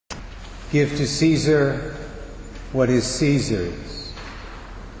Give to Caesar what is Caesar's.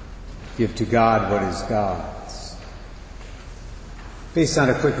 Give to God what is God's. Based on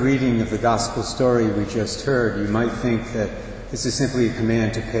a quick reading of the gospel story we just heard, you might think that this is simply a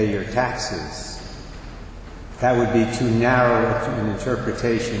command to pay your taxes. That would be too narrow an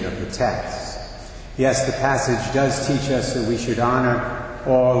interpretation of the text. Yes, the passage does teach us that we should honor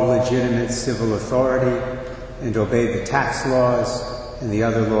all legitimate civil authority and obey the tax laws and the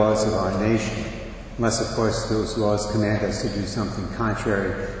other laws of our nation, unless, of course, those laws command us to do something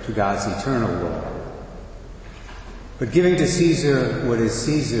contrary to God's eternal law. But giving to Caesar what is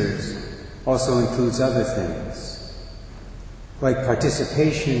Caesar's also includes other things, like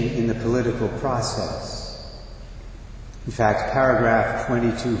participation in the political process. In fact, paragraph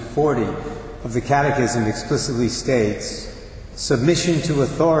 2240 of the Catechism explicitly states, "Submission to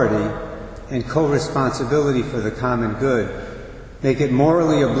authority and co-responsibility for the common good make it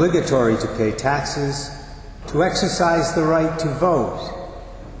morally obligatory to pay taxes, to exercise the right to vote,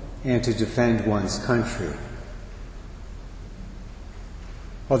 and to defend one's country."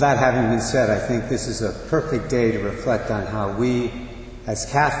 Well, that having been said, I think this is a perfect day to reflect on how we, as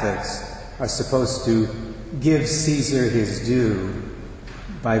Catholics, are supposed to give Caesar his due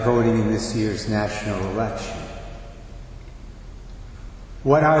by voting in this year's national election.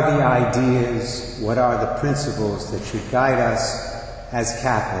 What are the ideas, what are the principles that should guide us as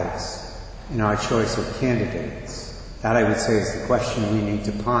Catholics in our choice of candidates? That, I would say, is the question we need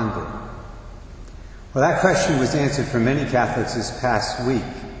to ponder. Well, that question was answered for many Catholics this past week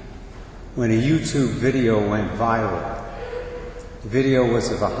when a YouTube video went viral. The video was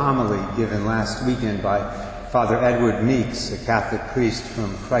of a homily given last weekend by Father Edward Meeks, a Catholic priest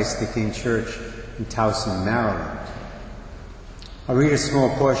from Christ the King Church in Towson, Maryland. I'll read a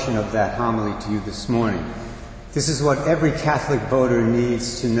small portion of that homily to you this morning. This is what every Catholic voter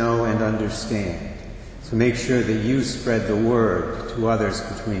needs to know and understand, so make sure that you spread the word to others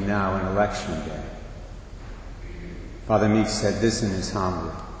between now and Election Day. Father Meeks said this in his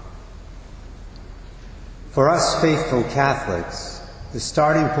homily. For us faithful Catholics, the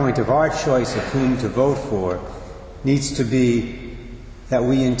starting point of our choice of whom to vote for needs to be that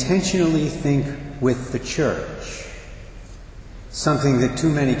we intentionally think with the Church, something that too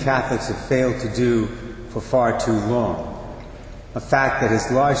many Catholics have failed to do for far too long, a fact that has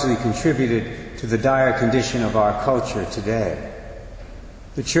largely contributed to the dire condition of our culture today.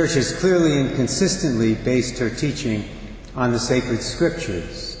 The Church has clearly and consistently based her teaching on the sacred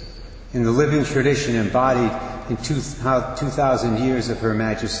Scriptures, in the living tradition embodied in 2,000 years of her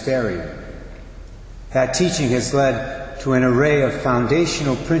magisterium. That teaching has led to an array of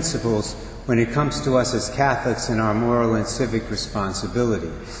foundational principles when it comes to us as Catholics and our moral and civic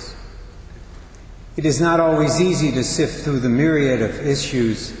responsibilities. It is not always easy to sift through the myriad of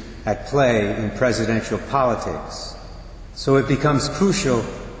issues at play in presidential politics, so it becomes crucial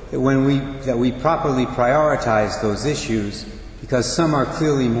that we properly prioritize those issues, because some are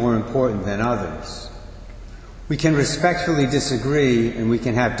clearly more important than others. We can respectfully disagree, and we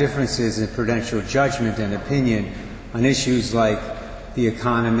can have differences in prudential judgment and opinion on issues like the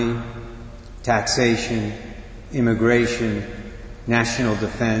economy, taxation, immigration, national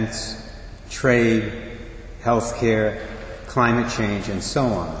defense, trade, healthcare, climate change, and so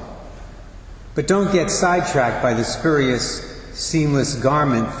on. But don't get sidetracked by the spurious, seamless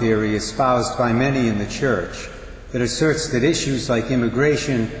garment theory espoused by many in the Church that asserts that issues like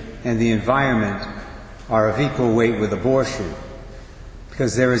immigration and the environment are of equal weight with abortion,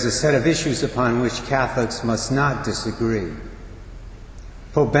 because there is a set of issues upon which Catholics must not disagree.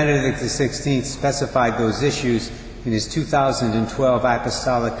 Pope Benedict XVI specified those issues in his 2012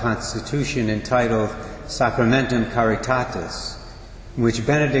 Apostolic Constitution entitled Sacramentum Caritatis, in which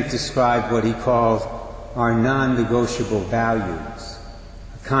Benedict described what he called our non-negotiable values,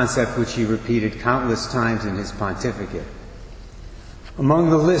 a concept which he repeated countless times in his pontificate. Among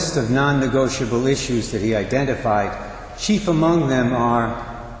the list of non-negotiable issues that he identified, chief among them are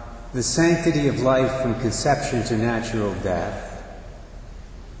the sanctity of life from conception to natural death,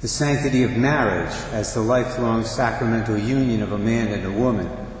 the sanctity of marriage as the lifelong sacramental union of a man and a woman,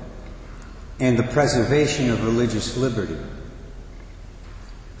 and the preservation of religious liberty.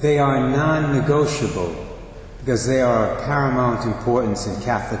 They are non-negotiable because they are of paramount importance in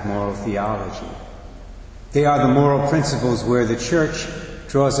Catholic moral theology. They are the moral principles where the Church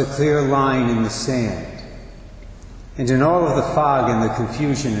draws a clear line in the sand. And in all of the fog and the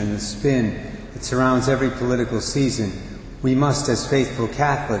confusion and the spin that surrounds every political season, we must, as faithful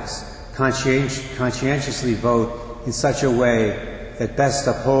Catholics, conscientiously vote in such a way that best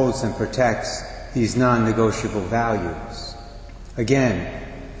upholds and protects these non-negotiable values. Again,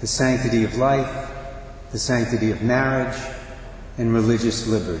 the sanctity of life, the sanctity of marriage, and religious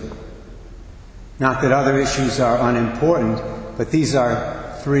liberty. Not that other issues are unimportant, but these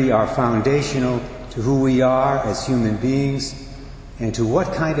three are foundational to who we are as human beings and to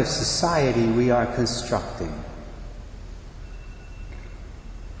what kind of society we are constructing.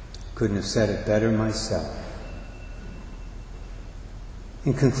 Couldn't have said it better myself.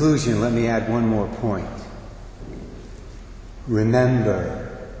 In conclusion, let me add one more point. Remember,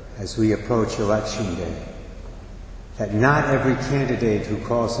 as we approach Election Day, that not every candidate who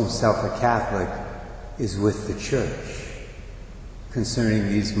calls himself a Catholic is with the Church concerning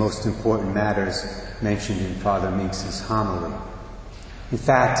these most important matters mentioned in Father Meeks' homily. In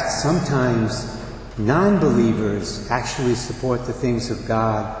fact, sometimes non-believers actually support the things of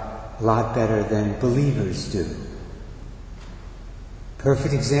God a lot better than believers do.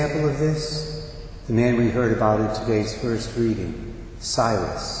 Perfect example of this, the man we heard about in today's first reading,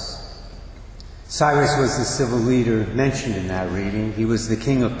 Cyrus. Cyrus was the civil leader mentioned in that reading. He was the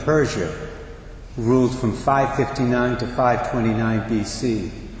king of Persia, who ruled from 559 to 529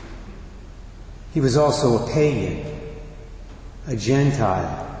 BC. He was also a pagan, a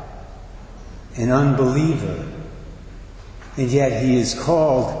Gentile, an unbeliever, and yet he is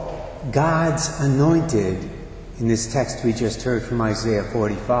called God's anointed in this text we just heard from Isaiah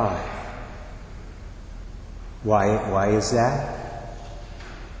 45. Why is that?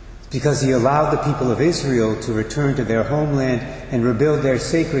 It's because he allowed the people of Israel to return to their homeland and rebuild their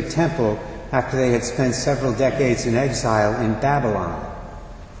sacred temple after they had spent several decades in exile in Babylon.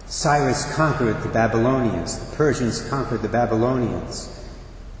 Cyrus conquered the Babylonians. The Persians conquered the Babylonians.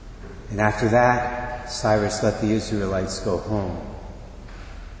 And after that, Cyrus let the Israelites go home.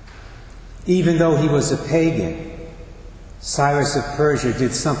 Even though he was a pagan, Cyrus of Persia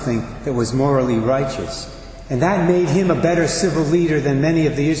did something that was morally righteous, and that made him a better civil leader than many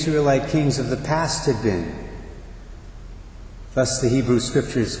of the Israelite kings of the past had been. Thus the Hebrew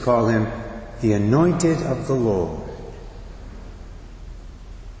Scriptures call him the anointed of the Lord.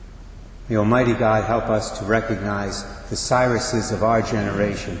 May Almighty God help us to recognize the Cyruses of our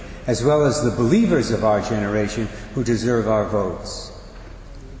generation, as well as the believers of our generation who deserve our votes.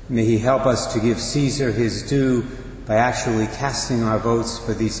 May He help us to give Caesar his due by actually casting our votes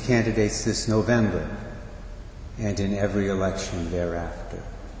for these candidates this November and in every election thereafter.